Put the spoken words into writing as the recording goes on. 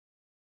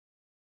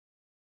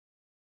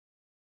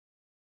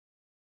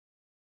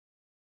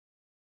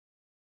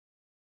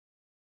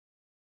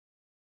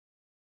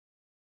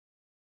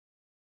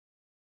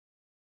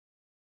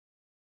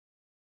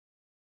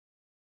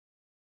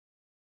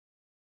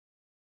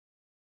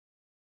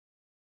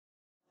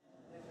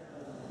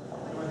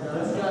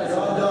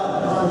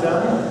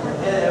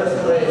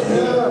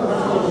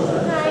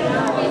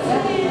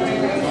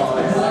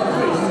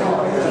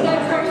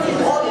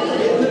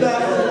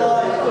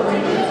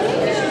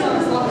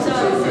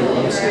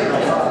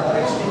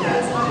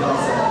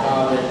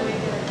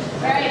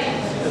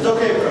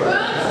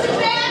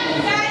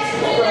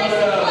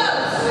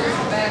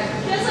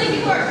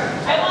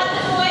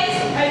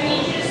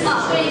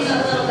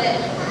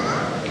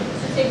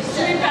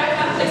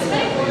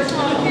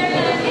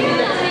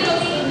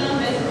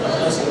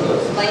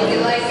Like you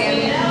like him.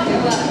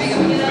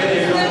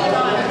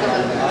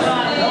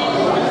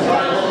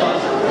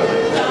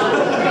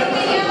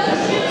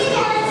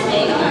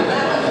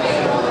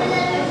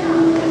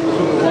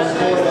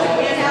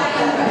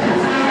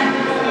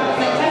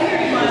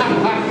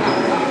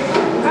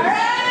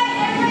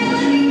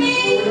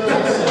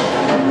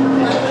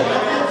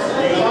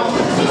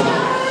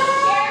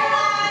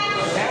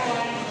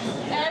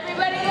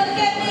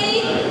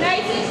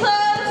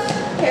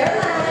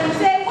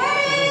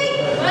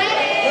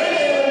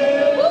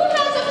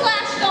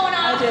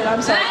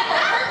 I'm sorry. I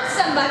hurt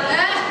somebody.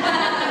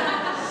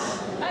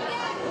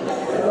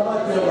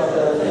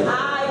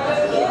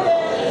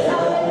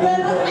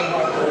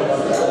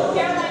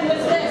 Caroline,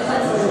 what's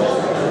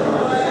this?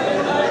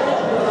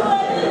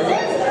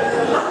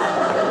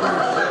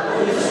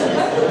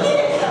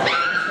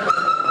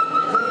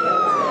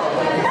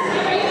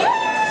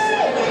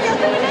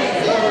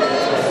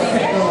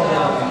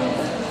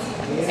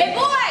 Hey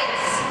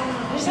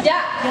boys!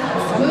 Stop.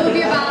 Move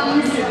your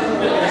bums.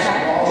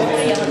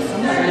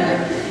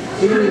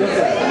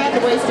 I'm at the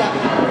waist up.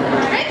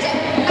 Richard,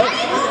 I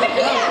am over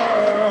here.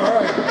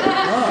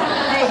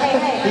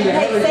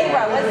 Hey,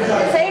 Sabra,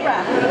 Sabra.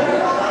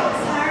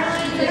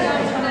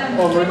 I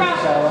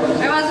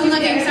wasn't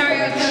looking, sorry,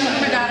 I was looking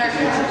for my daughter.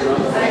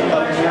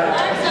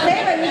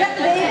 Sabra, you got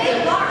the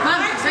baby?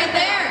 Mom, it's right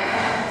there.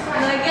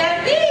 Look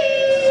at me.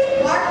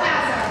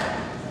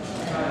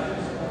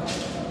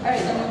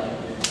 Alright,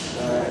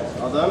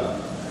 All done?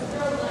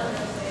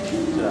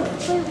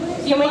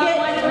 Can we get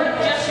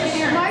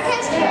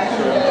Marcus?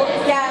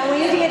 Yeah, we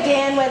need to get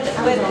Dan with his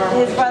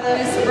brother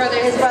and his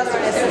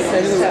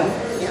sisters. So.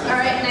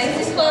 Alright,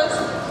 nice and close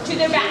to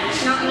their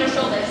backs, not on their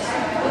shoulders.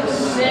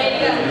 There you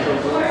go.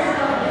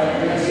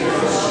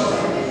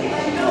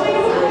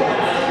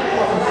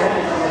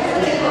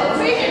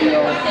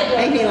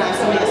 Make me laugh,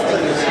 somebody else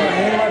thinks.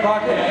 Hand in my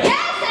pocket?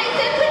 Yes, I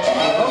said put your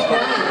hand in your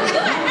pocket. You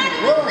are not a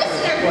good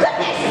listener,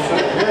 goodness.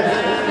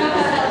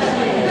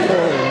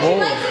 She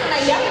likes it when I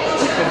yell at you.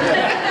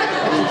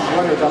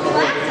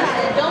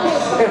 Don't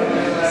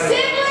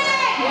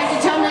Sibling! You have to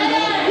tell me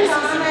this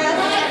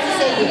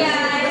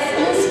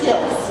is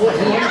skills. Where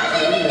do I go?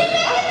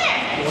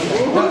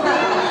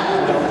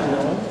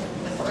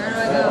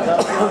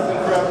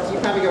 You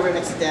probably go right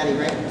next to Daddy,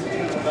 right?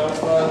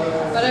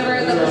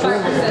 Whatever the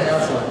partner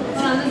says.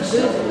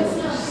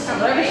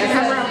 Whatever she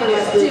Cover up with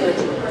his boob.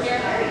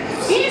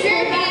 Use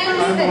your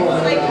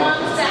hands like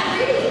mom's back.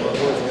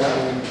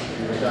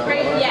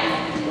 Right, yeah.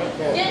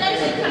 Yeah,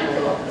 nice and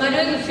comfortable. Am I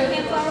doing a show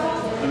hand flower wall?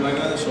 Am I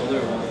going to shoulder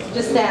one?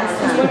 Just down.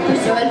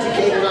 You're so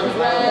educated on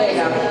Right.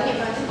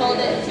 Hold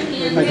it, two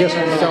hands. I guess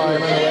I'm sorry,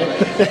 I'm on the way.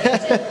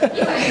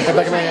 I'm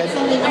back in my head. I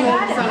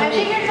got it. I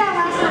figured it out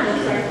last time.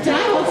 Did I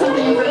hold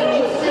something in front of me?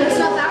 There's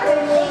no flower.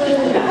 Can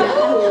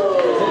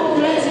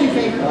I ask you a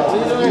favor?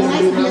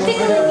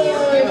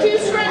 You're too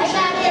scrunched. You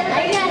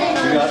got it.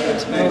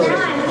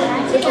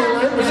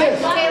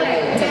 Taylor.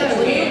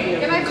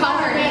 Get my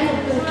collar.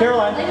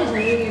 Caroline.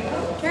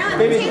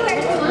 Baby. It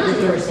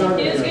was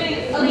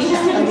getting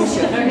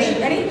Alicia.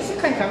 Ready?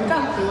 Quick, come. Go. A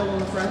little in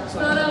the front.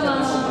 No, no, no.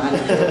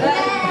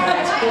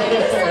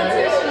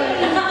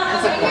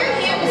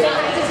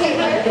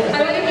 I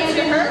want to hand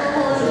to her.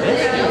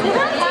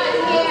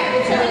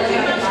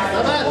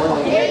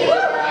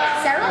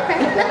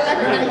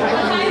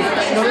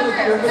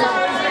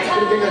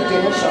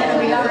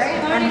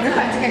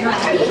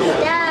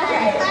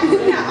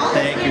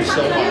 Thank you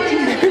so much.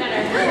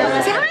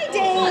 Say hi,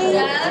 Dave.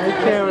 Hey,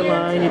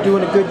 Caroline, you're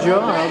doing a good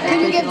job. Can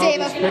you give Taking all Dave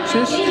these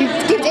pictures?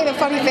 give Dave a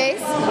funny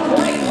face?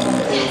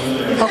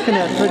 How can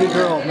that pretty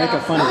girl make a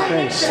funny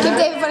face? Give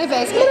Dave a funny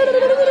face.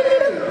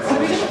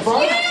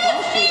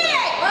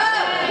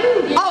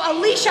 Oh,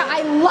 Alicia,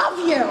 I love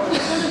you.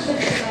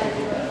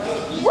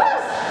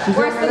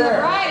 Worse than the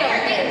bride over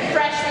getting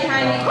fresh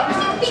behind me. What do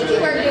you think you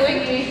are doing?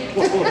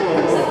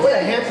 What a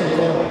handsome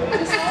family.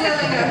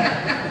 Stealing a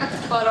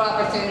photo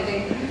opportunity.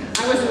 I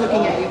wasn't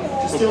looking at you.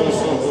 Who's the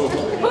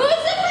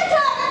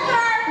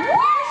photographer?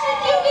 Where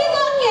should you be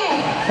looking?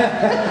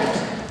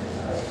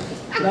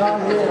 Down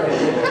here.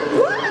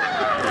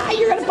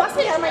 You're gonna bust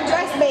me out of my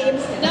dress, babe.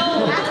 No,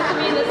 all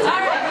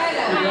right, right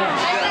up.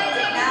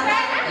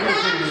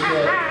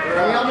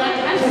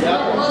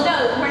 Well, no,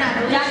 we're not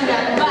done,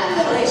 but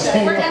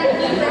we're done.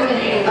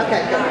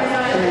 Okay, good.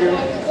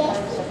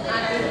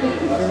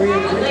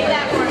 Like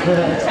that for me.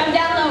 Come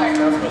down lower.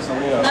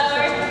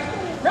 Lower.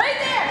 Right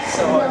there.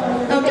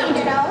 Oh, don't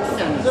get out.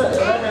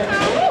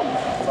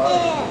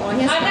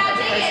 I'm not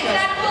taking it. It's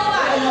not full I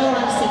body. don't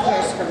want to see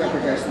Claire's cover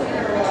dress.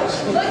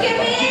 Look at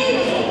me.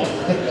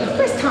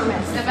 Chris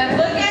Thomas. Look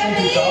at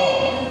me.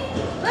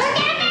 Look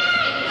at me.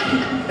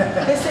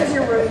 This is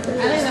your room. I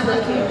think I'm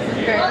looking.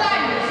 Hold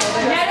on.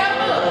 Now don't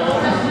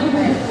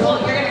move. Well,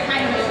 you're going to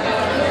kind of move.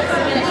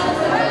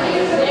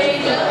 There you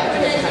go.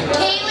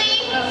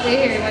 Kaylee. Oh, stay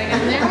here. You want to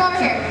come there? Come over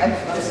here.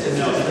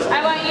 I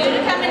want you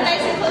to come in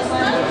nice and close. I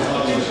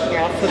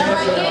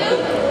want you.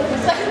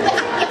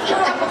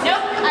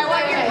 Nope. I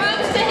want your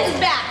boobs to his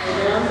back. back.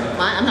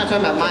 I'm not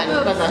talking about mine,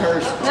 I'm talking about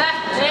hers.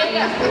 Ah, there you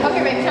go.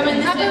 Okay, babe, come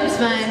in this way. Boob's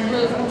fine.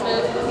 Move.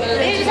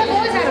 They just have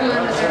always had them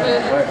on.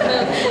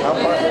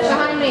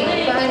 Behind me,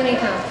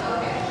 come.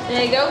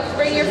 There you go.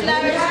 Bring your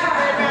flowers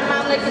right around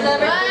mom like you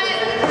love her.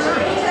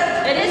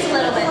 It is a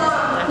little bit.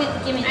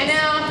 Give me. I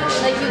know.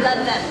 Like you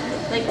love them.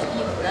 Like you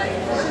love them.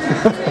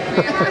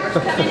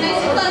 Come in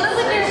nice and close. Look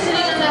like you're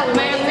sitting on that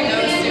wire thing,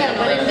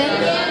 but in bed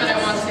again. I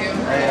want to.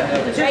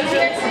 Right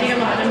here. Sitting on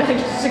the bottom bed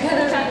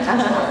together. And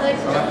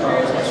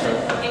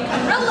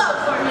come real low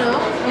for me. No,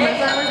 my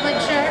flowers like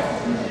sharp.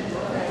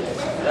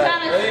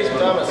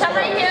 Thomas, come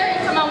right here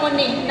and come on one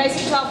knee. Nice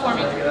and tall for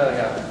me.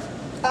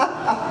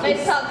 Nice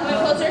and tall. Come in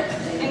closer.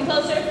 In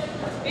closer.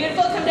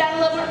 Beautiful. Come down a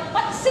little more.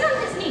 What? Sit on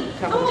his knee.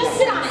 Just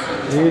sit on it.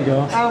 There you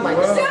go. Oh my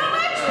God. So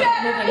much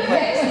better.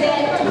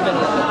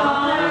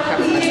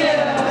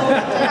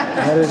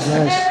 That is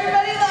nice.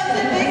 Everybody loves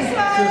it. Big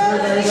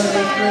smile. Big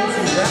smile.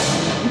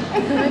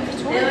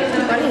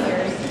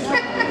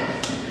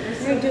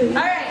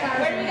 All right.